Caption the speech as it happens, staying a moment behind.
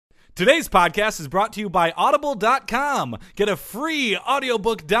Today's podcast is brought to you by Audible.com. Get a free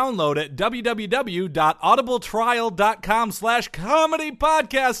audiobook download at www.audibletrial.com/comedy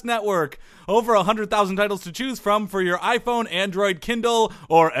podcast network. Over 100,000 titles to choose from for your iPhone, Android, Kindle,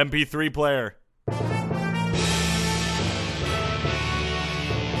 or MP3 player.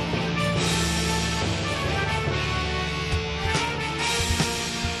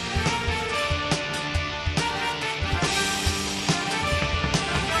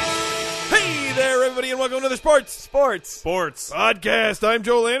 Everybody, and welcome to the Sports Podcast. I'm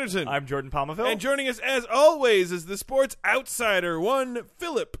Joel Anderson. I'm Jordan Palmaville. And joining us, as always, is the Sports Outsider, one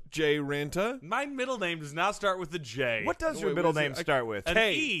Philip J. Ranta. My middle name does not start with a J. What does your Wait, middle what is name it? start with? An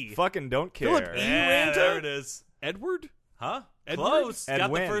E. Fucking don't care. Philip E. Yeah, Ranta? there it is. Edward? Huh? Edward? Close. Got the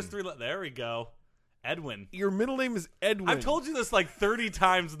Edwin. first three. There we go. Edwin. Your middle name is Edwin. I've told you this like 30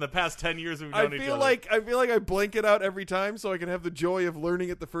 times in the past 10 years we've I known each feel other. like I blank it out every time so I can have the joy of learning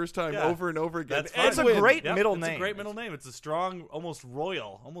it the first time Yeah. over and over again. That's fine. It's a Edwin. great Yep, middle it's name. a great middle name. It's a strong, almost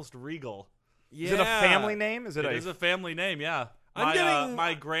royal, almost regal. Yeah. Is it a family name? Is It is a family name, yeah.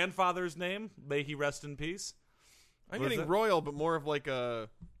 My grandfather's name, may he rest in peace. I'm What is getting it? royal, but more of like a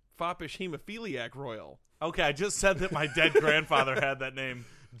foppish hemophiliac royal. Okay, I just said that my dead grandfather had that name.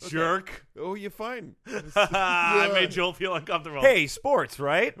 Jerk. Oh, you're fine. I made Joel feel uncomfortable. Hey, sports,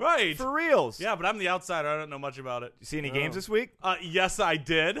 right? Right. For reals. Yeah, but I'm the outsider. I don't know much about it. You see any games this week? Yes, I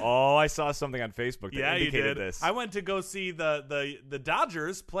did. Oh, I saw something on Facebook that Yeah, you indicated did. this. I went to go see the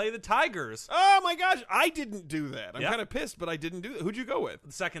Dodgers play the Tigers. Oh my gosh, I didn't do that. I'm Yep. kind of pissed, but I didn't do that. Who'd you go with?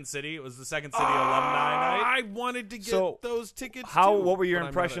 The Second City. It was the Second City alumni night. I wanted to get So, those tickets. How? too, What were your but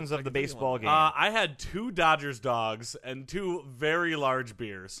I'm not a impressions of the Second City baseball alum. game? I had 2 Dodgers dogs and 2 very large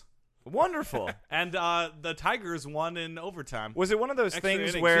beers. Wonderful. And the Tigers won in overtime. Was it one of those Extra things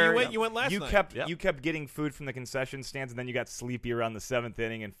innings. So where you went last you night. kept Yep. you kept getting food from the concession stands and then you got sleepy around the 7th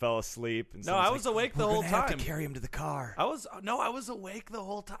inning and fell asleep? And No, someone's I was like, awake the "We're whole gonna have time. to carry him to the car. I was awake the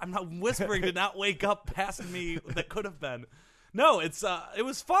whole time. I'm not whispering to not wake up past me that could have been. No, it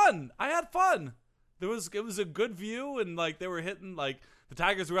was fun. I had fun. It was a good view, and like they were hitting, like the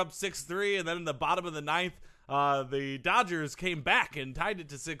Tigers were up 6-3, and then in the bottom of the 9th, the Dodgers came back and tied it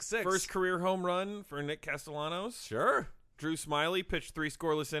to 6-6. First career home run for Nick Castellanos. Sure. Drew Smiley pitched 3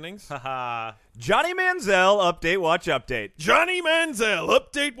 scoreless innings. Haha. Johnny Manziel update. Watch update. Johnny Manziel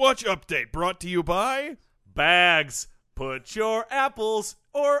update, watch update, brought to you by Bags. Put your apples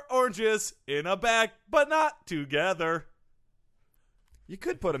or oranges in a bag, but not together. You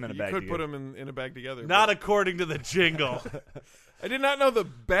could put him in a You bag. could together. put them in a bag together. Not but according to the jingle. I did not know the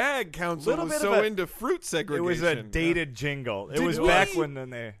bag council Little was bit so of a- into fruit It segregation. was a dated jingle. It Did was we- back when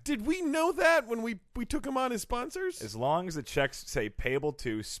they. Did we know that when we took him on as sponsors? As long as the checks say payable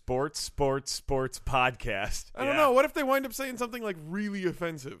to Sports Podcast. I don't know. What if they wind up saying something like really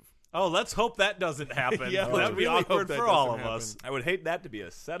offensive? Oh, let's hope that doesn't happen. Yeah, That let's would be really hope awkward that for all of doesn't us. I would hate that to be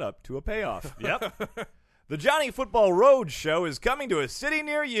a setup to a payoff. Yep. The Johnny Football Road Show is coming to a city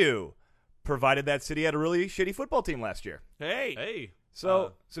near you, provided that city had a really shitty football team last year. Hey. Hey.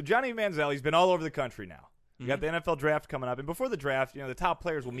 So Johnny Manziel, he's been all over the country now. You got the NFL draft coming up, and before the draft, the top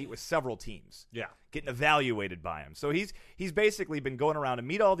players will meet with several teams. Yeah. Getting evaluated by him. So he's basically been going around to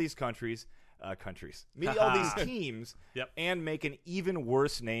meet all these meet all these teams, Yep. and make an even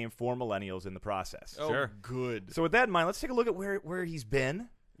worse name for millennials in the process. Oh, Sure. good. So with that in mind, let's take a look at where he's been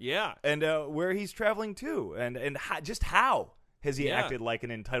Yeah. and where he's traveling to, and how has he Yeah. acted like an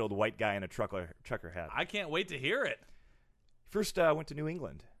entitled white guy in a trucker hat. I can't wait to hear it. First went to New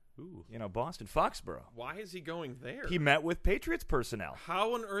England, Ooh. Boston, Foxborough. Why is he going there? He met with Patriots personnel.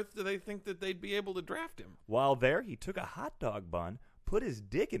 How on earth do they think that they'd be able to draft him? While there, he took a hot dog bun, put his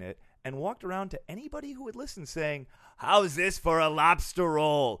dick in it, and walked around to anybody who would listen saying, "How's this for a lobster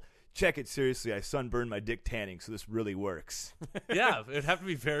roll? Check it seriously. I sunburned my dick tanning, so this really works." Yeah, it'd have to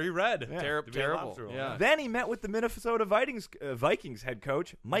be very red. Ter- to be a terrible. lobster roll. Yeah. Then he met with the Minnesota Vikings head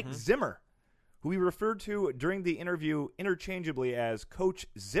coach, Mike Zimmer, who he referred to during the interview interchangeably as Coach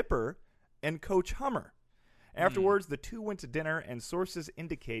Zipper and Coach Hummer. Afterwards, the two went to dinner, and sources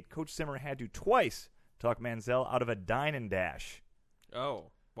indicate Coach Zimmer had to twice talk Manziel out of a dine and dash.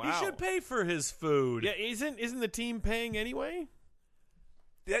 Oh, wow. He should pay for his food. Yeah, isn't the team paying anyway?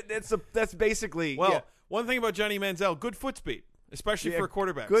 That's basically Well, yeah. one thing about Johnny Manziel, good foot speed, especially Yeah, for a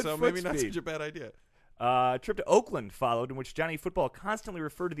quarterback. good So foot maybe not speed. such a bad idea. A trip to Oakland followed, in which Johnny Football constantly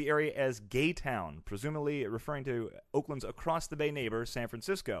referred to the area as Gay Town, presumably referring to Oakland's across-the-bay neighbor, San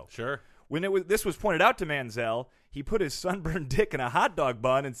Francisco. Sure. When this was pointed out to Manziel, he put his sunburned dick in a hot dog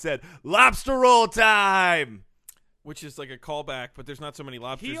bun and said, "Lobster roll time!" which is like a callback, but there's not so many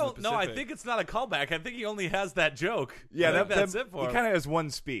lobsters in the Pacific. No, I think it's not a callback. I think he only has that joke. Yeah, I think that's it for He him. kind of has one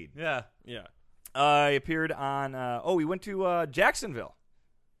speed. Yeah. Yeah. He appeared on. He went to Jacksonville,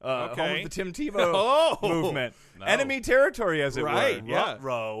 home Okay. of the Tim Tebow Oh. movement, No. enemy territory, as it Right, were. yeah.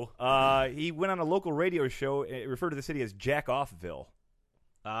 Row. He went on a local radio show. It referred to the city as Jack-Offville.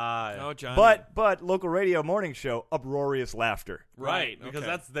 Oh, Johnny. But local radio morning show, uproarious laughter. Right, because okay.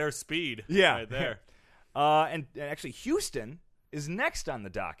 that's their speed. Yeah. Right there. And actually, Houston is next on the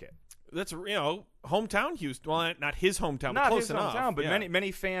docket. That's, hometown Houston. Well, not his hometown, but Not close his enough. hometown, but Yeah.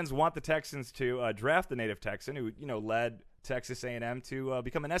 many fans want the Texans to draft the native Texan who led Texas A&M to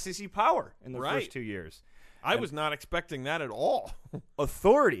become an SEC power in the Right. first 2 years. I was not expecting that at all.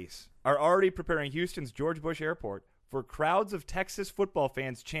 Authorities are already preparing Houston's George Bush Airport for crowds of Texas football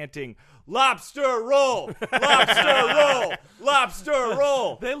fans chanting, "Lobster roll! Lobster roll! Lobster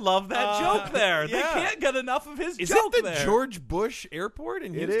roll!" They love that joke there. They yeah. can't get enough of his Is joke it the there. George Bush Airport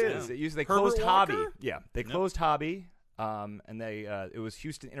in It Houston? is. It used they Herbert closed Walker? Hobby. Yeah, they closed Hobby. And they it was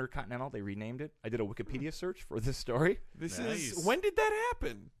Houston Intercontinental. They renamed it. I did a Wikipedia search for this story. This Nice. is when did that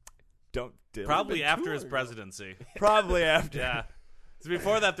happen? Probably been after too his long. presidency. Probably after. Yeah. So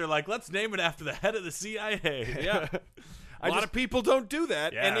before that, they're like, let's name it after the head of the CIA. Yeah. A lot of people don't do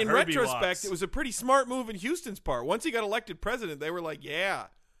that. Yeah, and in Herbie retrospect, walks. it was a pretty smart move in Houston's part. Once he got elected president, they were like, yeah.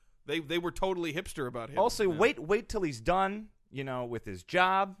 They were totally hipster about him. Also, wait till he's done. With his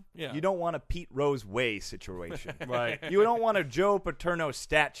job. Yeah. You don't want a Pete Rose Way situation. Right. You don't want a Joe Paterno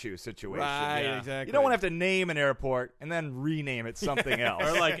statue situation. Right, Yeah. exactly. You don't want to have to name an airport and then rename it something else.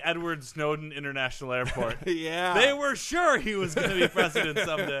 Or like Edward Snowden International Airport. Yeah. They were sure he was going to be president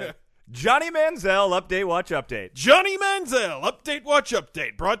someday. Johnny Manziel, update, watch, update. Johnny Manziel, update, watch,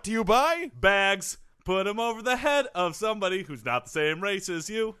 update. Brought to you by... Bags. Put him over the head of somebody who's not the same race as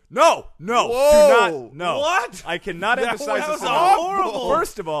you. No, Whoa. do not, no. What? I cannot That emphasize was this awful. enough. Horrible.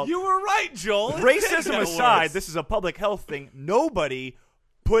 First of all, You were right, Joel. It can't racism get aside, worse. this is a public health thing. Nobody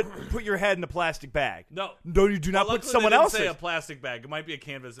put your head in a plastic bag. No. You do not Well, put luckily someone they didn't else's. say a plastic bag. It might be a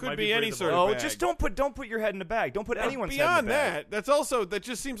canvas. It Could might be any breathable. sort of Oh, bag. just don't put your head in a bag. Don't put anyone's head in a Beyond bag. that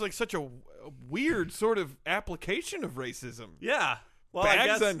just seems like such a weird sort of application of racism. Yeah. Well, I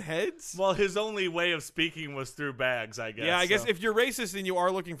Bags guess, on heads? Well, his only way of speaking was through bags, I guess. Yeah, I guess so. if you're racist and you are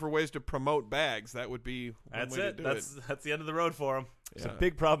looking for ways to promote bags, that would be one That's way it. to do That's the end of the road for him. It's a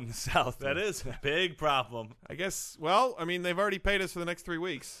big problem in the South. That is a big problem. I guess, well, I mean, they've already paid us for the next 3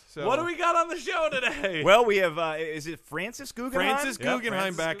 weeks. So. What do we got on the show today? Well, we have. Is it Francis Guggenheim? Francis Yep,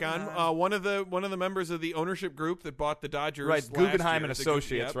 Guggenheim Francis back Guggenheim. on. One of the members of the ownership group that bought the Dodgers. Right, last Guggenheim year. and The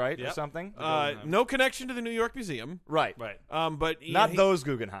Associates, yep. right, or Yep. something. No connection to the New York Museum. Right, right. But Not those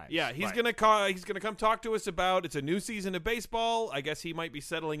Guggenheims. Yeah, he's Right. gonna come talk to us about. It's a new season of baseball. I guess he might be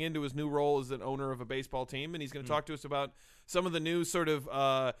settling into his new role as an owner of a baseball team, and he's going to talk to us about some of the new sort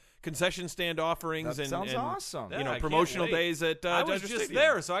of concession stand offerings That and sounds and, awesome. Yeah, You know, I can't promotional wait. days at I was Dodger just Stadium.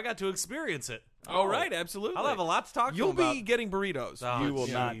 there, so I got to experience it. Oh, right, absolutely. I'll have a lot to talk to You'll him about. be getting burritos. Oh, You will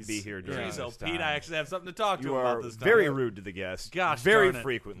jeez. not be here during Jeez, oh, this Pete, time. I actually have something to talk to You him are about this time. very rude to the guests. Gosh, very darn it.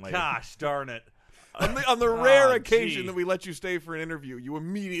 frequently. Gosh darn it. On the rare Oh, occasion gee. that we let you stay for an interview, you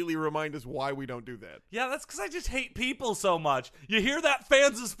immediately remind us why we don't do that. Yeah, that's because I just hate people so much. You hear that,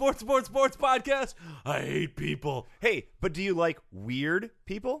 fans of Sports podcast? I hate people. Hey, but do you like weird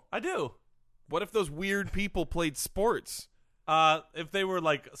people? I do. What if those weird people played sports? If they were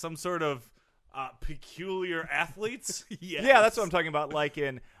like some sort of peculiar athletes. Yeah, that's what I'm talking about. Like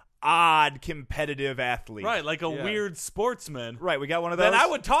an odd competitive athlete. Right, like a Yeah. weird sportsman. Right, we got one of those. Then I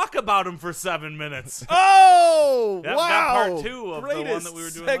would talk about him for 7 minutes. Oh, Yep, wow! got part 2 of the one Greatest that we were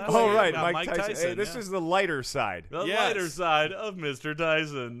doing segue. last Oh, week right, about Mike Tyson. Hey, this yeah. is the lighter side. the Yes. lighter side of Mr.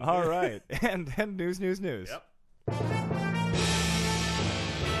 Tyson. All right. And then news. Yep.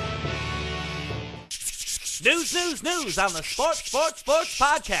 News on the Sports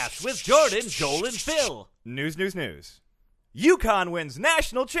podcast with Jordan, Joel, and Phil. News. UConn wins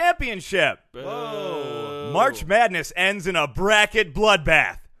national championship. Whoa. March Madness ends in a bracket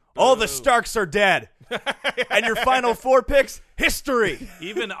bloodbath. All the Starks are dead. And your final 4 picks, history.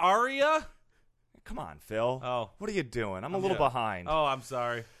 Even Aria? Come on, Phil. Oh. What are you doing? I'm a little behind. Oh, I'm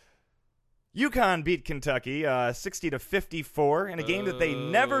sorry. UConn beat Kentucky 60-54 in a game that they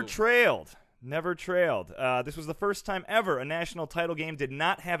never trailed. This was the first time ever a national title game did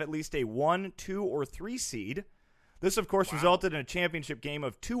not have at least a 1, 2, or 3 seed. This, of course, resulted in a championship game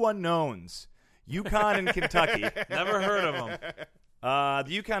of 2 unknowns, UConn and Kentucky. Never heard of him.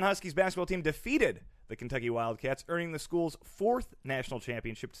 The UConn Huskies basketball team defeated the Kentucky Wildcats, earning the school's 4th national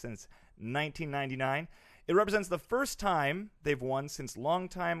championship since 1999. It represents the first time they've won since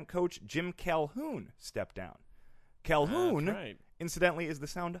longtime coach Jim Calhoun stepped down. Calhoun, That's right. incidentally, is the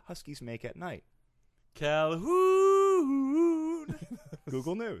sound huskies make at night. Calhoun.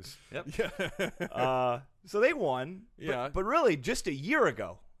 Google News. Yep. So they won. Yeah. But really, just a year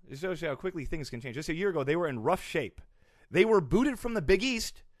ago, it shows you how quickly things can change. Just a year ago, they were in rough shape. They were booted from the Big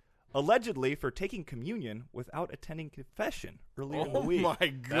East, allegedly for taking communion without attending confession earlier in the Oh week. my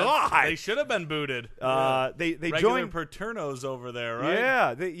That's- God! They should have been booted. They Regular joined. Paternos over there, right?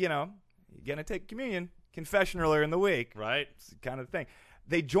 Yeah, you're gonna take communion, confession earlier in the week. Right. It's the kind of thing.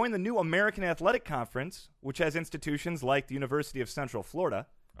 They joined the new American Athletic Conference, which has institutions like the University of Central Florida.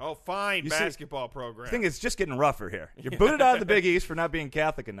 Oh, fine, You see- basketball program. The thing is just getting rougher here. You're booted out of the Big East for not being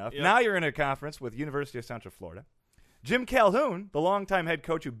Catholic enough. Yep. Now you're in a conference with University of Central Florida. Jim Calhoun, the longtime head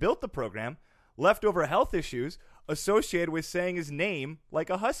coach who built the program, left over health issues associated with saying his name like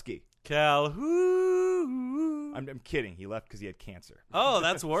a husky. Calhoun. I'm kidding. He left because he had cancer. Oh,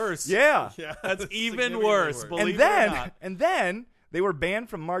 that's worse. Yeah. yeah, That's even significantly worse. Believe And then they were banned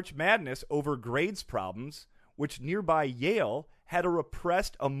from March Madness over grades problems, which nearby Yale had a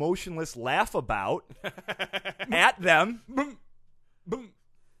repressed, emotionless laugh about at them. Boom.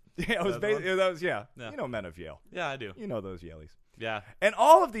 Yeah, it was That one? that was yeah. Yeah. You know men of Yale. Yeah, I do. You know those Yaleys. Yeah. And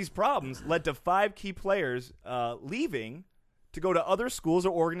all of these problems led to 5 key players leaving to go to other schools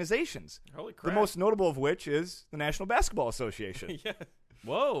or organizations. Holy crap! The most notable of which is the National Basketball Association. yeah.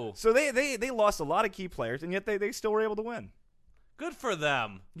 Whoa. So they lost a lot of key players, and yet they still were able to win. Good for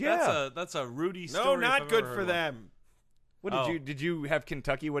them. Yeah. That's a Rudy story. No, if not I've good ever heard for one. them. What Oh. did you have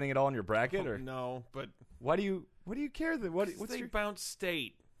Kentucky winning it all in your bracket, or No, but what do you care that what's they your bounced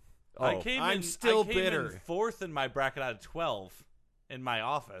state. I oh. came I'm in, still I came bitter. in 4th in my bracket out of 12 in my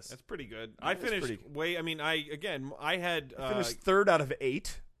office. That's pretty good. That I is finished pretty- way. I mean, I had finished 3rd out of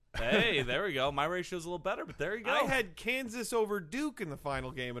 8? Hey, there we go. My ratio's a little better, but there you go. I had Kansas over Duke in the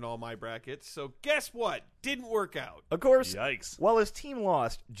final game in all my brackets. So guess what? Didn't work out. Of course, Yikes. while his team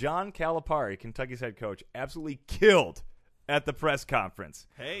lost, John Calipari, Kentucky's head coach, absolutely killed at the press conference.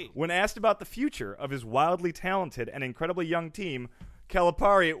 Hey, When asked about the future of his wildly talented and incredibly young team,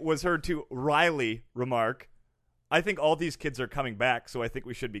 Calipari was heard to wryly remark, "I think all these kids are coming back, so I think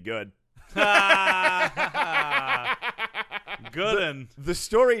we should be good." Good one. The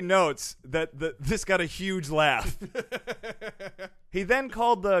story notes that this got a huge laugh. He then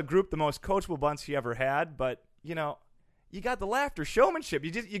called the group the most coachable bunch he ever had, but, you got the laughter, showmanship.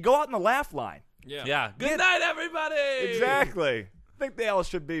 You go out in the laugh line. yeah, Yeah. Good night, everybody. Exactly. I think they all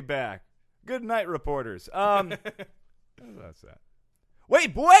should be back. Good night, reporters. That's that.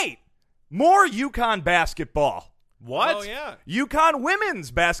 Wait. More UConn basketball. What? Oh yeah. UConn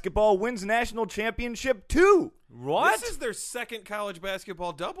women's basketball wins national championship too. What? This is their second college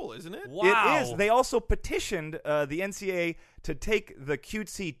basketball double, isn't it? Wow. It is. They also petitioned the NCAA to take the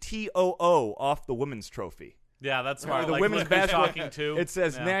cutesy TOO off the women's trophy. Yeah, that's smart. The Like, women's look who's basketball. talking to. It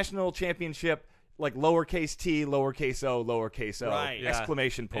says Yeah. national championship, like lowercase t, lowercase o, lowercase o, Right. Yeah.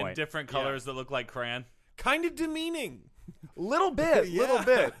 exclamation in point. different colors that look like crayon. Kind of demeaning. Little bit, little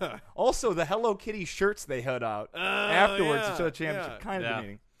Yeah. bit. Also, the Hello Kitty shirts they had out afterwards yeah, to show the championship, yeah. kind of Yeah.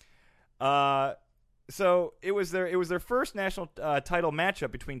 demeaning. So it was their first national title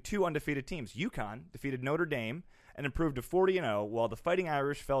matchup between 2 undefeated teams. UConn defeated Notre Dame and improved to 40-0, while the Fighting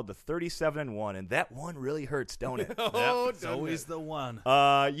Irish fell to 37-1, and that one really hurts, don't it? Oh, It's always the one.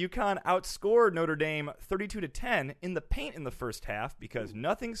 UConn outscored Notre Dame 32-10 in the paint in the first half because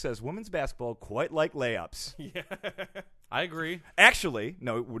nothing says women's basketball quite like layups. I agree. Actually,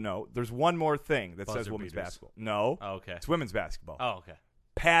 no, there's one more thing that says Buzzer women's beaters. basketball. No, Oh, okay. it's women's basketball. Oh, okay.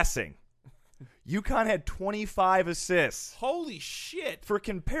 Passing. UConn had 25 assists. Holy shit. For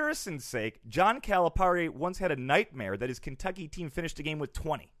comparison's sake, John Calipari once had a nightmare that his Kentucky team finished a game with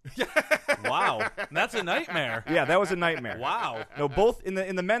 20. Wow. That's a nightmare. Yeah, that was a nightmare. Wow. No, both in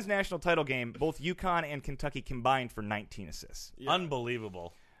the men's national title game, both UConn and Kentucky combined for 19 assists.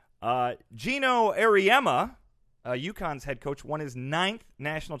 Unbelievable. Gino Ariema, UConn's head coach, won his 9th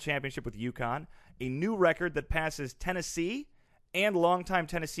national championship with UConn, a new record that passes Tennessee and longtime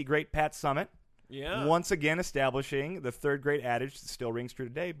Tennessee great Pat Summitt. Yeah. Once again establishing the third great adage that still rings true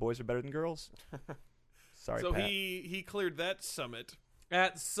today: boys are better than girls. Sorry, So Pat. he cleared that summit.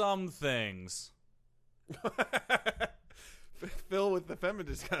 At some things. Phil with the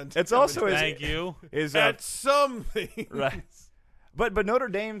feminist content. It's also his, Thank you. his At something. right. But Notre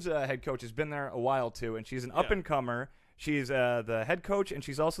Dame's head coach has been there a while too, and she's an up and comer. She's the head coach, and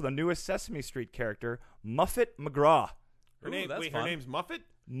she's also the newest Sesame Street character, Muffet McGraw. Her Ooh, that's her fun. name's Muffet?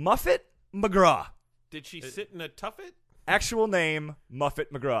 Muffet McGraw. Did she sit in a tuffet? Actual name,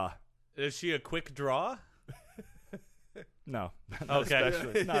 Muffet McGraw. Is she a quick draw? No. Okay.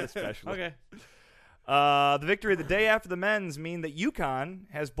 Especially. Not especially. Okay. The victory the day after the men's mean that UConn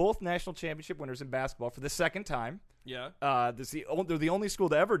has both national championship winners in basketball for the second time. Yeah. They're the only school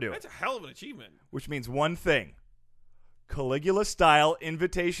to ever do That's it, a hell of an achievement. which means one thing. Caligula-style,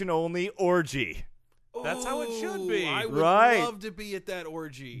 invitation-only orgy. That's how it should be. I would Right. love to be at that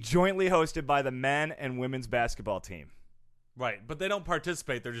orgy. Jointly hosted by the men and women's basketball team. Right, but they don't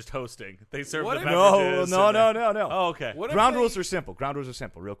participate. They're just hosting. They serve What the if- beverages. No. and they- Oh, okay. What if Ground they- rules are simple.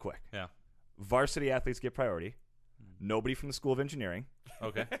 Real quick. Yeah. Varsity athletes get priority. Nobody from the School of Engineering.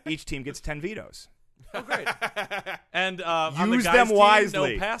 Okay. Each team gets 10 vetoes. Oh, great. And on the Use guys' them team,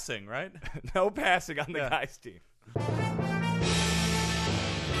 wisely. no passing, right? No passing on the Yeah. guys' team.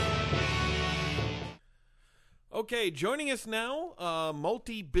 Okay, joining us now,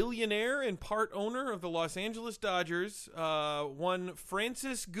 multi-billionaire and part owner of the Los Angeles Dodgers, one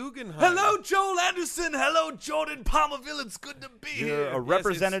Francis Guggenheim. Hello, Joel Anderson. Hello, Jordan Palmerville. It's good to be You're here. a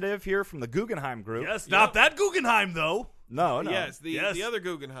representative here from the Guggenheim Group. Yes, not that Guggenheim, though. No. Yes, the Yes. other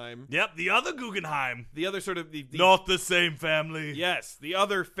Guggenheim. Yep, the other Guggenheim. The other sort of the Not the same family. yes, the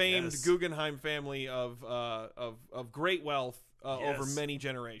other famed Yes. Guggenheim family of great wealth Yes. over many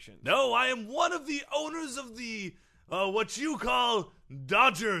generations. No, I am one of the owners of the, what you call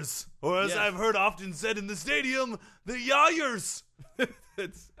Dodgers. Or as Yes. I've heard often said in the stadium, the Yayers.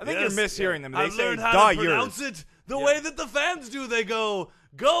 It's, I think Yes. you're mishearing them. They I've say learned how to Dodgers. pronounce it the way that the fans do. They go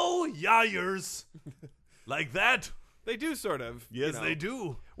Yayers. Like that. they do sort of. Yes, you know. they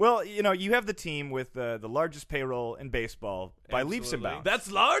do. Well, you have the team with the largest payroll in baseball by leaps and Absolutely. bounds.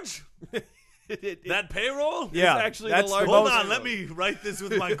 That's large? It- That payroll? Yeah, actually that's the largest. Hold most- on, let me write this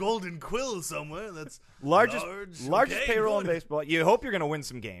with my golden quill somewhere. That's largest large. Okay, payroll in good. baseball. You hope you're going to win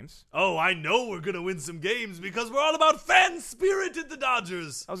some games. Oh, I know we're going to win some games because we're all about fan spirit at the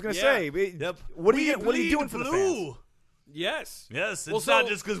Dodgers. I was going to Yeah. say, what are We you bleed doing for the fans? blue. Yes. Yes, it's Well, not so-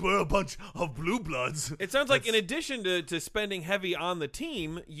 just because we're a bunch of blue bloods. It sounds like in addition to spending heavy on the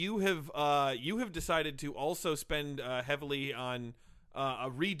team, you have decided to also spend heavily on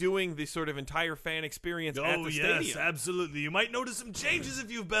redoing the sort of entire fan experience at Oh the yes, stadium. absolutely. You might notice some changes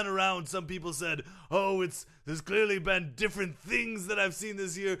if you've been around. Some people said, "Oh, there's clearly been different things that I've seen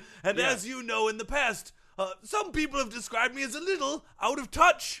this year." And Yeah. as you know, in the past, some people have described me as a little out of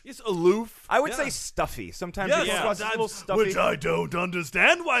touch. It's aloof. I would Yeah. say stuffy. Sometimes Yes, you come across as a little sometimes, stuffy. which I don't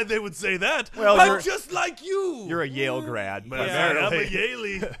understand why they would say that. Well, I'm you're- just like you. You're a Yale grad. But I'm primarily. a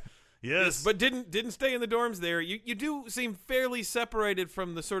Yaley. Yes, But didn't stay in the dorms there. You do seem fairly separated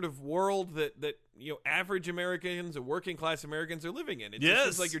from the sort of world that average Americans or working class Americans are living in. It just Yes.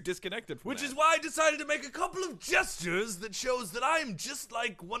 seems like you're disconnected from which that. is why I decided to make a couple of gestures that shows that I'm just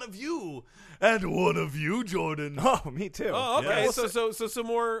like one of you. And one of you, Jordan. Oh, me too. Oh, okay. Yes. So some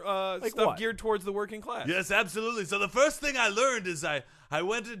more Like stuff what? geared towards the working class. Yes, absolutely. So the first thing I learned is I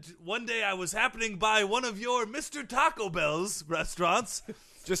went one day I was happening by one of your Mr. Taco Bell's restaurants.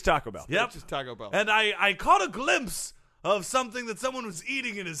 Just Taco Bell. Yep. Just Taco Bell. And I caught a glimpse of something that someone was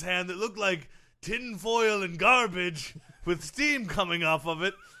eating in his hand that looked like tin foil and garbage with steam coming off of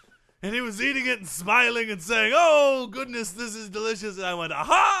it. And he was eating it and smiling and saying, "Oh, goodness, this is delicious." And I went,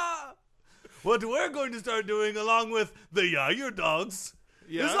 "Aha! What we're going to start doing, along with the Yayer dogs,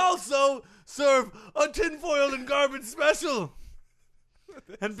 Yeah. is also serve a tinfoil and garbage special.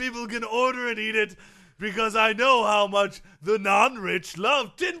 And people can order and eat it because I know how much the non-rich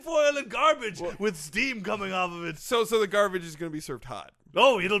love tinfoil and garbage with steam coming off of it. So the garbage is going to be served hot.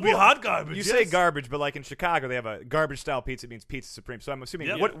 Oh, it'll be hot garbage. You yes. say garbage, but like in Chicago, they have a garbage-style pizza. It means pizza supreme. So I'm assuming,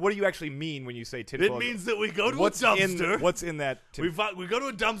 Yep. what do you actually mean when you say tinfoil? It means that we go to what's a dumpster. what's in that? we go to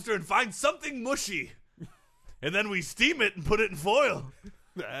a dumpster and find something mushy. And then we steam it and put it in foil.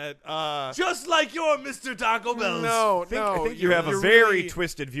 Just like your Mr. Taco Bell's. No, I think you you're- have a you're very really-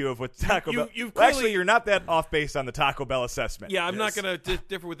 twisted view of what Taco Bell. you've Well, actually, clearly- you're not that off base on the Taco Bell assessment. Yeah, I'm Yes. not going to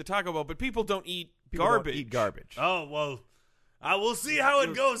differ with the Taco Bell, but people don't eat People don't garbage. eat garbage. Oh, well, I will see how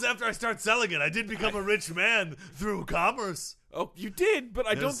it goes after I start selling it. I did become a rich man through commerce. Oh, you did, but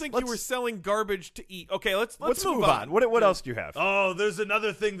I don't Yes. think you were selling garbage to eat. Okay, let's Let's move on. What else do you have? Oh, there's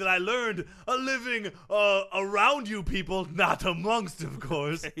another thing that I learned living around you people, not amongst, of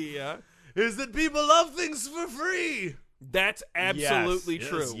course, Yeah, is that people love things for free. that's absolutely Yes,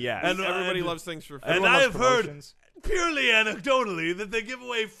 true. yes. And And- everybody and- loves things for free. And Everyone I loves have heard, promotions. purely anecdotally, that they give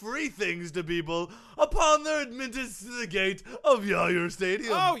away free things to people upon their admittance to the gate of Yayer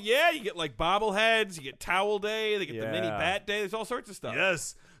Stadium. Oh yeah, you get like bobbleheads, you get towel day, they get the mini Yeah. bat day. There's all sorts of stuff.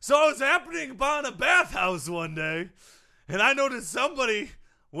 Yes. So I was happening upon a bathhouse one day, and I noticed somebody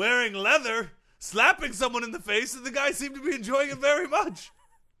wearing leather slapping someone in the face, and the guy seemed to be enjoying it very much.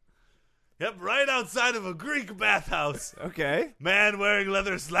 Yep, right outside of a Greek bathhouse. Okay. Man wearing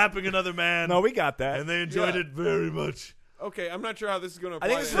leather slapping another man. No, we got that. And they enjoyed Yeah. it very much. Okay, I'm not sure how this is going to I apply.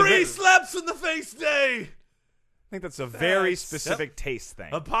 think this to is Free slaps in the face day. I think that's a very That's- specific taste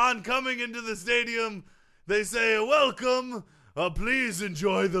thing. Upon coming into the stadium, they say, welcome, please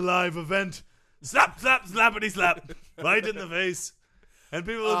enjoy the live event. Slap, slap, slappity slap. Right in the face. And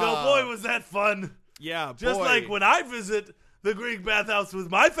people will go, boy, was that fun. Yeah, Just boy. like when I visit the Greek bathhouse with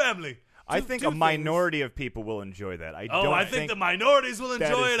my family. I think two a things. minority of people will enjoy that. I Oh, don't I think the minorities will that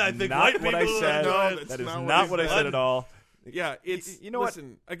enjoy is it. I think not white what people I will said. enjoy No, it. that's That is not what not he what I said. said at all. Yeah, it's you know what?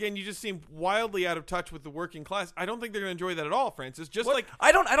 listen, again, you just seem wildly out of touch with the working class. I don't think they're going to enjoy that at all, Francis. Just What? like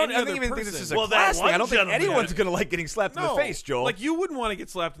I don't any other even think this person. is a Well, that class thing. one I don't think gentleman- anyone's going to like getting slapped in the No, face, Joel. Like you wouldn't want to get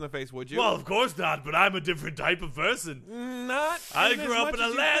slapped in the face, would you? Well, of course not, but I'm a different type of person. not. I as grew up much in a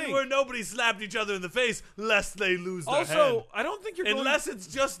as you land think. where nobody slapped each other in the face lest they lose their hand. Also, I don't think you're going. Unless it's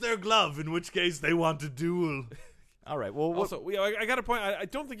just their glove, in which case they want to duel. all right. Well, Also, I got a point. I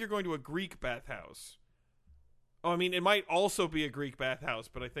don't think you're going to a Greek bathhouse. Oh, I mean, it might also be a Greek bathhouse,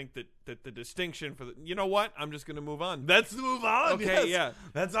 but I think that the distinction for the. You know what? I'm just going to move on. Let's move on. Okay, yes. yeah.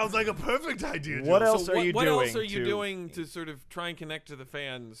 That sounds like a perfect idea. What Joe. else So are you what doing? else are you to- doing to sort of try and connect to the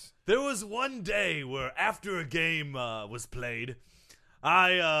fans? There was one day where after a game was played,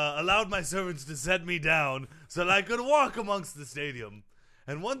 I allowed my servants to set me down so that I could walk amongst the stadium.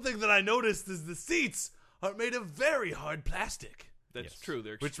 And one thing that I noticed is the seats are made of very hard plastic. That's true.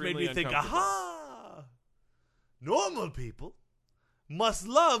 They're Which made extremely me think, uncomfortable. aha! Normal people must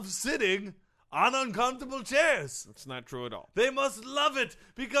love sitting on uncomfortable chairs. That's not true at all. They must love it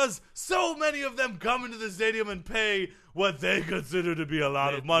because so many of them come into the stadium and pay what they consider to be a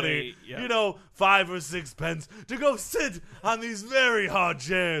lot of money. yeah. You know, 5 or 6 pence to go sit on these very hard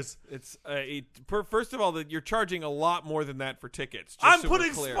chairs. It's first of all that you're charging a lot more than that for tickets. Just I'm so we're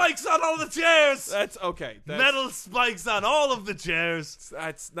putting clear. spikes on all the chairs. That's okay. Metal spikes on all of the chairs.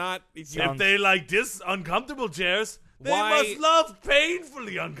 That's not. It's, Sounds- If they like uncomfortable chairs, they Why- must love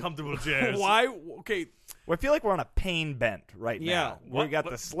painfully uncomfortable chairs. why? Okay. Well, I feel like we're on a pain bent right Yeah. now. We What- got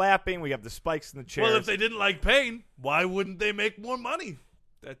what- the slapping. We have the spikes in the chairs. Well, if they didn't like pain, why wouldn't they make more money?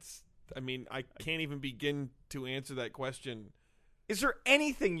 That's. I mean, I can't even begin to answer that question. Is there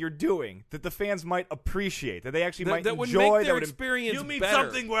anything you're doing that the fans might appreciate, that they actually might That would enjoy? make their that would experience You mean better.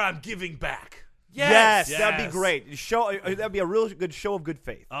 something where I'm giving back. Yes, Yes. that'd be great. That'd be a real good show of good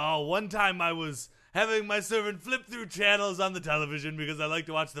faith. Oh, one time I was having my servant flip through channels on the television because I like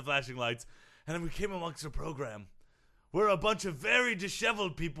to watch the flashing lights, and then we came amongst a program where a bunch of very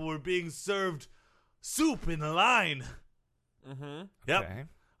disheveled people were being served soup in a line. Mm-hmm. Yep. Okay.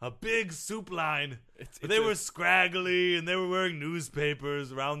 A big soup line. It's They a- were scraggly and they were wearing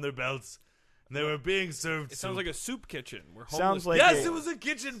newspapers around their belts. And they were being served It soup. sounds like a soup kitchen. We're Sounds homeless. like yes, a- it was a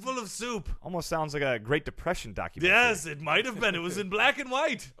kitchen full of soup. Almost sounds like a Great Depression documentary. Yes, it might have been. It was in black and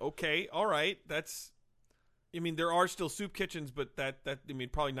white. Okay, all right. That's. I mean, there are still soup kitchens, but that I mean,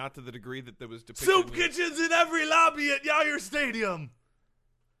 probably not to the degree that there was depicted. Soup in- kitchens in every lobby at Yair Stadium.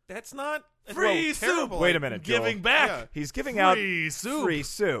 That's not Free well, soup. terrible. Wait a minute, Joel. Giving back. Yeah. He's giving out Free soup. free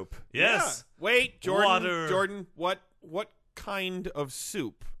soup. Yes. Yeah. Wait, Jordan. Water. Jordan, what kind of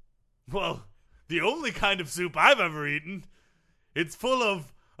soup? Well, the only kind of soup I've ever eaten. It's full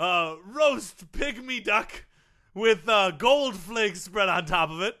of roast pygmy duck with gold flakes spread on top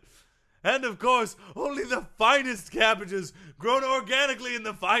of it. And of course, only the finest cabbages grown organically in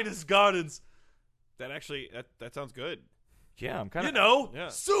the finest gardens. That actually that sounds good. Yeah, I'm kind You of. know, Yeah.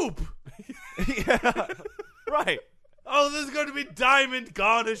 soup. Yeah. Right. Oh, there's going to be diamond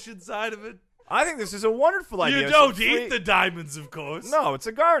garnish inside of it. I think this is a wonderful idea. You Some don't free- eat the diamonds, of course. No, it's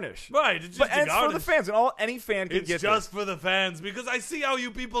a garnish. Right, it's just But a and it's for the garnish. fans, and any fan can It's get just for the fans, because I see how you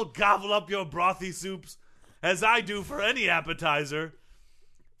people gobble up your brothy soups, as I do for any appetizer,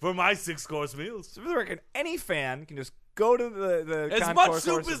 for my 6-course meals. this. For the record, any fan can just go to the As concourse much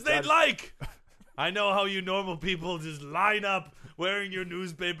soup course as they'd like. I know how you normal people just line up wearing your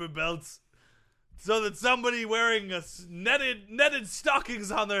newspaper belts so that somebody wearing netted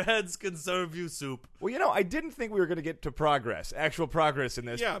stockings on their heads can serve you soup. Well, you know, I didn't think we were going to get to actual progress in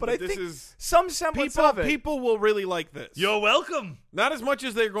this. Yeah, but but I this think is- some semblance of it. People will really like this. You're welcome. Not as much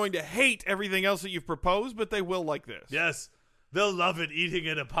as they're going to hate everything else that you've proposed, but they will like this. Yes, they'll love it eating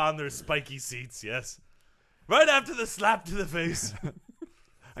it upon their spiky seats, yes. Right after the slap to the face.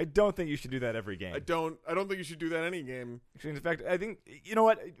 I don't think you should do that every game. I don't think you should do that any game. Actually, in fact, I think, you know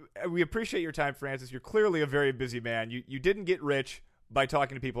what? We appreciate your time, Francis. You're clearly a very busy man. You didn't get rich by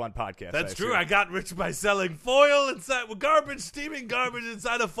talking to people on podcasts. That's I true. assume. I got rich by selling foil inside steaming garbage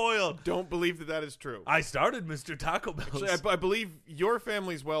inside of foil. Don't believe that is true. I started Mr. Taco Bell. Actually, I believe your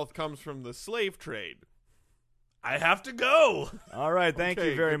family's wealth comes from the slave trade. I have to go. All right, thank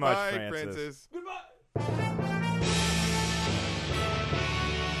Okay, you very much, goodbye, Francis. Goodbye.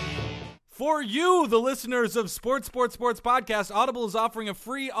 For you, the listeners of Sports Podcast, Audible is offering a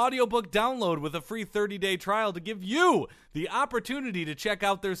free audiobook download with a free 30-day trial to give you the opportunity to check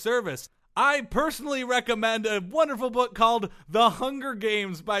out their service. I personally recommend a wonderful book called The Hunger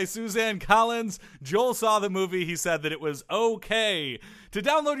Games by Suzanne Collins. Joel saw the movie. He said that it was okay. To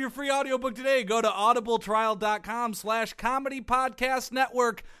download your free audiobook today, go to audibletrial.com/comedy podcast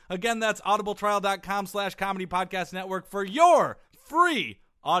network. Again, that's audibletrial.com/comedy podcast network for your free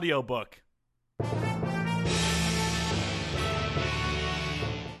audiobook.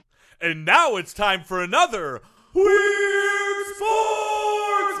 And now it's time for another Weird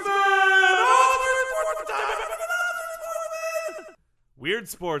Sportsman! Weird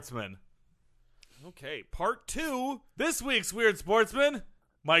Sportsman. Okay, part 2. This week's Weird Sportsman,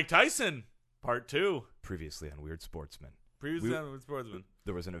 Mike Tyson. Part 2. Previously on Weird Sportsman. Previously on Weird Sportsman.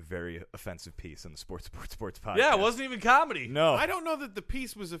 There was a very offensive piece in the Sports podcast. Yeah, it wasn't even comedy. No. I don't know that the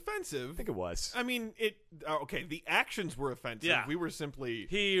piece was offensive. I think it was. I mean, okay, the actions were offensive. Yeah. We were simply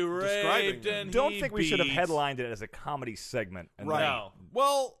He describing raped them. and Don't he think we should have beat. headlined it as a comedy segment. And Right. then- No.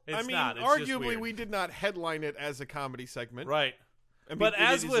 Well, It's I mean, not. It's just arguably weird. we did not headline it as a comedy segment. Right. I mean, But it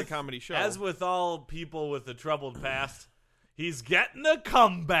as is with a comedy show. as with all people with a troubled past, he's getting a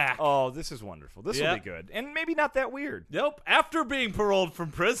comeback. Oh, this is wonderful. This will Yeah. be good. And maybe not that weird. Nope. After being paroled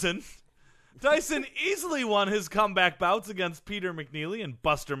from prison, Tyson easily won his comeback bouts against Peter McNeely and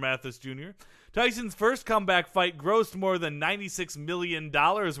Buster Mathis Jr. Tyson's first comeback fight grossed more than $96 million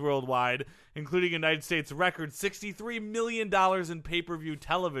worldwide, including a United States record $63 million in pay-per-view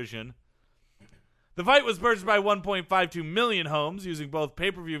television. The fight was purchased by 1.52 million homes using both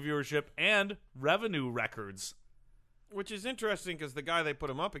pay-per-view viewership and revenue records. Which is interesting because the guy they put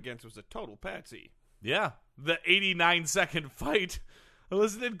him up against was a total patsy. Yeah, the 89-second fight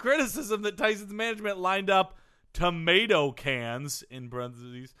elicited criticism that Tyson's management lined up tomato cans, in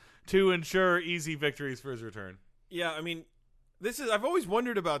parentheses, to ensure easy victories for his return. Yeah, I mean, I've always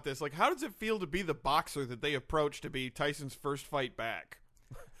wondered about this. Like, how does it feel to be the boxer that they approach to be Tyson's first fight back?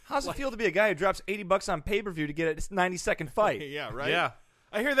 How's it feel to be a guy who drops $80 on pay-per-view to get a 90-second fight? Yeah, right? Yeah.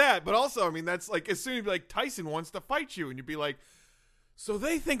 I hear that, but also, I mean, that's like, as soon as you'd be like, Tyson wants to fight you, and you'd be like, so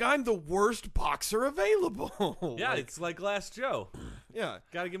they think I'm the worst boxer available. Yeah, Like, it's like Glass Joe. yeah.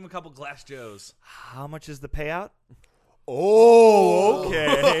 Got to give him a couple Glass Joes. How much is the payout? Oh,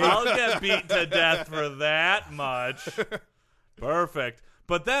 okay. I'll get beat to death for that much. Perfect.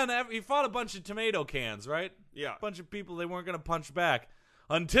 But then he fought a bunch of tomato cans, right? Yeah. A bunch of people they weren't going to punch back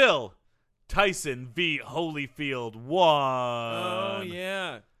until Tyson v. Holyfield won. Oh,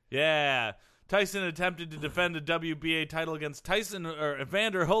 yeah. Yeah. Tyson attempted to defend a WBA title against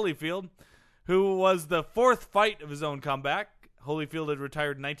Evander Holyfield, who was the fourth fight of his own comeback. Holyfield had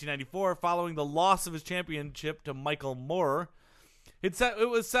retired in 1994 following the loss of his championship to Michael Moore. It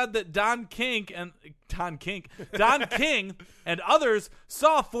was said that Don King and others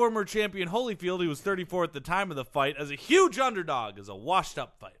saw former champion Holyfield, who was 34 at the time of the fight, as a huge underdog, as a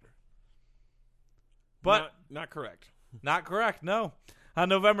washed-up fighter. But Not correct. not correct, no. On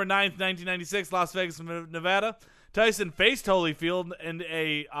November 9th, 1996, Las Vegas, Nevada, Tyson faced Holyfield in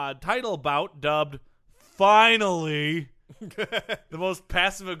a title bout dubbed Finally. The most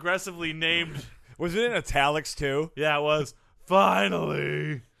passive-aggressively named. Was it in italics, too? Yeah, it was.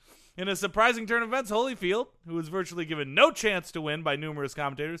 Finally. In a surprising turn of events, Holyfield, who was virtually given no chance to win by numerous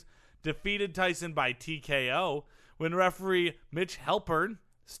commentators, defeated Tyson by TKO when referee Mitch Halpern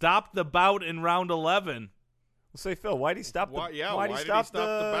stopped the bout in round 11. Well, say, Phil, why'd he stop Why the did he stop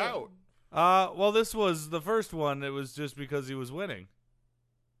the bout? Well, this was the first one. It was just because he was winning.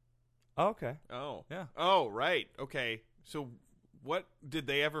 Oh, okay. Oh. Yeah. Oh, right. Okay. So what did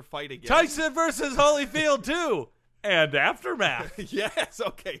they ever fight again? Tyson versus Holyfield 2 and aftermath. Yes.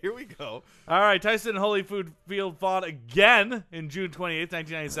 Okay. Here we go. All right, Tyson and Holyfield fought again in June 28th,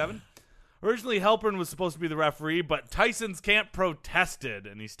 1997. Originally, Halpern was supposed to be the referee, but Tyson's camp protested,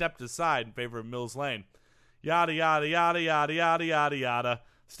 and he stepped aside in favor of Mills Lane. Yada, yada, yada, yada, yada, yada, yada.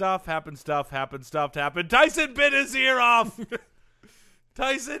 Stuff happened. Tyson bit his ear off.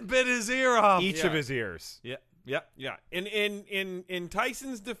 Tyson bit his ear off. Each of his ears. Yeah. Yep. Yeah. In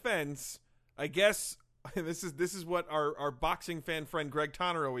Tyson's defense, I guess this is what our boxing fan friend Greg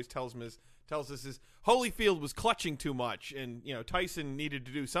Tonner always tells us is Holyfield was clutching too much, and Tyson needed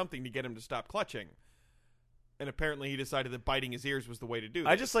to do something to get him to stop clutching. And apparently he decided that biting his ears was the way to do that.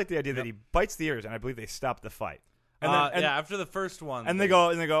 I just like the idea that he bites the ears, and I believe they stop the fight. And yeah, after the first one. and they go,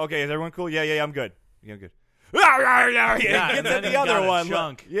 okay, is everyone cool? Yeah, I'm good. Yeah, I'm good. Yeah, and then he got a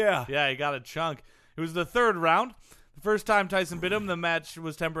chunk. Yeah. Yeah, he got a chunk. It was the third round. The first time Tyson bit him, the match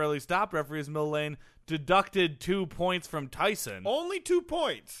was temporarily stopped. Referee Mill Lane deducted 2 points from Tyson. Only 2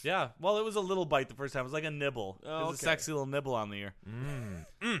 points. Yeah, well, it was a little bite the first time. It was like a nibble. Oh, It was okay. a sexy little nibble on the ear.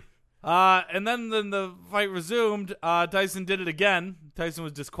 And then the fight resumed. Tyson did it again. Tyson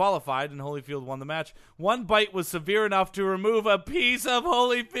was disqualified, and Holyfield won the match. One bite was severe enough to remove a piece of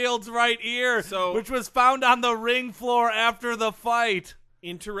Holyfield's right ear, which was found on the ring floor after the fight.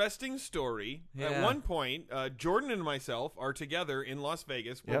 Interesting story. Yeah. At one point, Jordan and myself are together in Las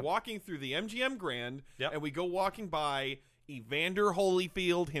Vegas. We're Yep. walking through the MGM Grand, Yep. and we go walking by Evander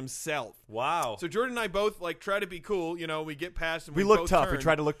Holyfield himself. Wow. So Jordan and I both try to be cool. We get past and We we look both tough. turn. We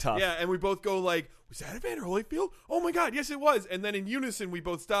try to look tough. Yeah, and we both go was that Evander Holyfield? Oh my God, yes it was. And then in unison, we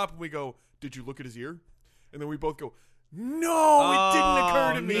both stop and we go, did you look at his ear? And then we both go, no, it didn't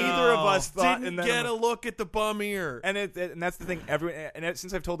occur to me. Neither of us thought. Didn't and then get a look at the bum ear. And and that's the thing.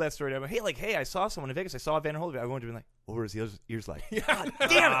 Since I've told that story, I'm like, hey, I saw someone in Vegas. I saw Evander Holyfield. I wanted to be like, what were his ears like? God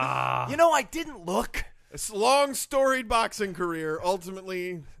damn it! I didn't look. A long, storied boxing career,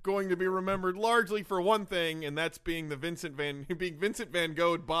 ultimately going to be remembered largely for one thing, and that's being Vincent Van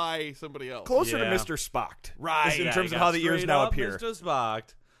Gogh by somebody else. Closer to Yeah. Mr. Spocked, Right. In Yeah, terms he of got how the ears straight now up appear. Mr.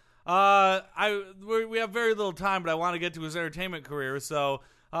 Spocked. We have very little time, but I want to get to his entertainment career. So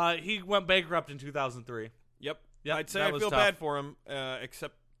he went bankrupt in 2003. Yep. Yep, I'd say that I was feel tough. bad for him,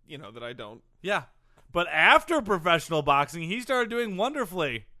 except that I don't. Yeah. But after professional boxing, he started doing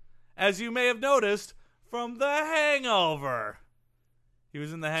wonderfully. As you may have noticed from The Hangover. He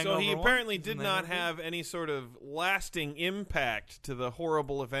was in The Hangover. So he 1. apparently He was in did The not Hangover 2. have any sort of lasting impact to the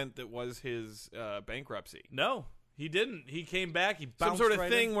horrible event that was his bankruptcy. No, he didn't. He came back. He Some bounced sort of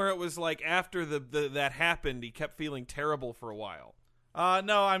right thing in. where it was after that happened, he kept feeling terrible for a while.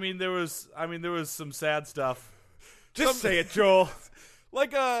 No, I mean there was some sad stuff. Just say it, Joel.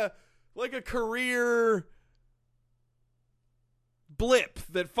 Like a career blip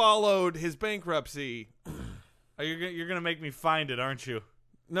that followed his bankruptcy. You're gonna make me find it, aren't you?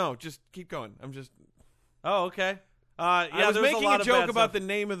 No, just keep going. Oh, okay. Yeah, I was there making a lot a of joke bad about stuff. the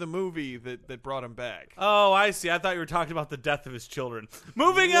name of the movie that brought him back. Oh, I see. I thought you were talking about the death of his children.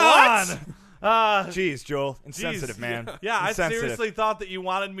 Moving What? on. Jeez, Joel. Insensitive, man. Yeah, I Insensitive. seriously thought that you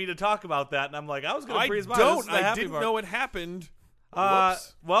wanted me to talk about that, and I'm like, I was going to I breeze by. don't. This is the I happy didn't part. know it happened.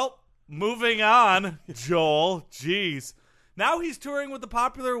 Whoops. Well, moving on, Joel. Jeez. Now he's touring with the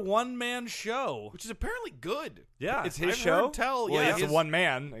popular one-man show. Which is apparently good. Yeah. It's his I've show. heard tell, Well, yeah, it's a his- one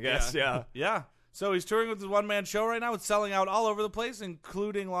man, I guess. Yeah. Yeah. So he's touring with his one-man show right now. It's selling out all over the place,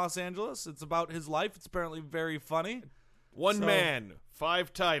 including Los Angeles. It's about his life. It's apparently very funny. One So- man,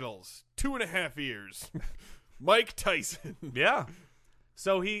 5 titles, 2.5 years. Mike Tyson. Yeah.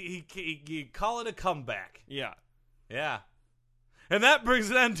 So he call it a comeback. Yeah. Yeah. And that brings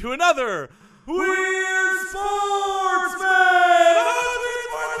an end to another Weird Sportsman!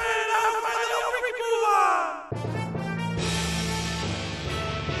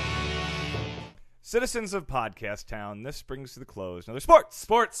 Citizens of Podcast Town, this brings to the close another sports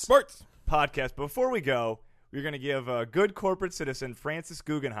podcast. Before we go, we're going to give a good corporate citizen, Francis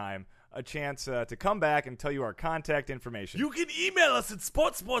Guggenheim, a chance to come back and tell you our contact information. You can email us at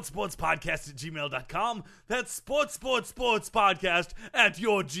sportspodcast@gmail.com. That's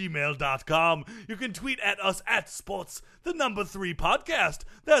sportspodcast@yourgmail.com. You can tweet at us at sports3podcast.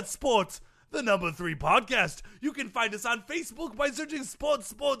 That's sports3 podcast. You can find us on Facebook by searching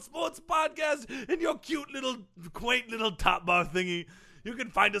sports podcast in your cute little, quaint little top bar thingy. You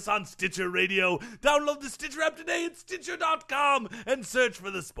can find us on Stitcher Radio. Download the Stitcher app today at Stitcher.com and search for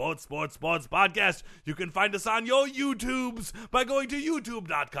the Sports Podcast. You can find us on your YouTubes by going to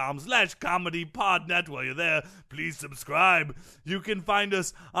youtube.com/comedypodnet. While you're there, please subscribe. You can find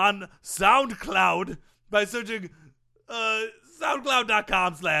us on SoundCloud by searching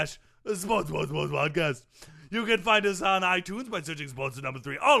soundcloud.com/Sports Podcast. You can find us on iTunes by searching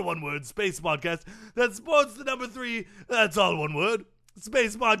Sports3, all one word, Space Podcast. That's Sports3, that's all one word,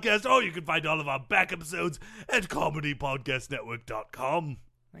 Space Podcast. Or you can find all of our back episodes at ComedyPodcastNetwork.com.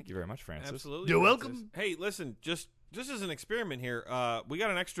 Thank you very much, Francis. Absolutely. You're Francis. welcome. Hey, listen, just as an experiment here, we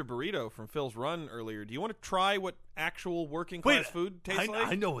got an extra burrito from Phil's Run earlier. Do you want to try what actual working class food tastes like?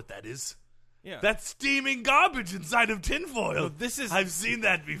 I know what that is. Yeah. That's steaming garbage inside of tinfoil. No, this is- I've seen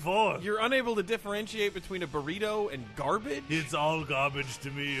that before. You're unable to differentiate between a burrito and garbage? It's all garbage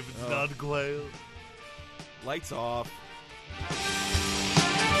to me if it's not quail. Lights off.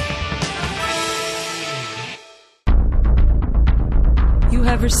 You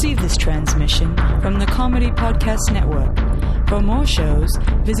have received this transmission from the Comedy Podcast Network. For more shows,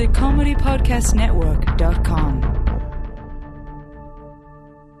 visit comedypodcastnetwork.com.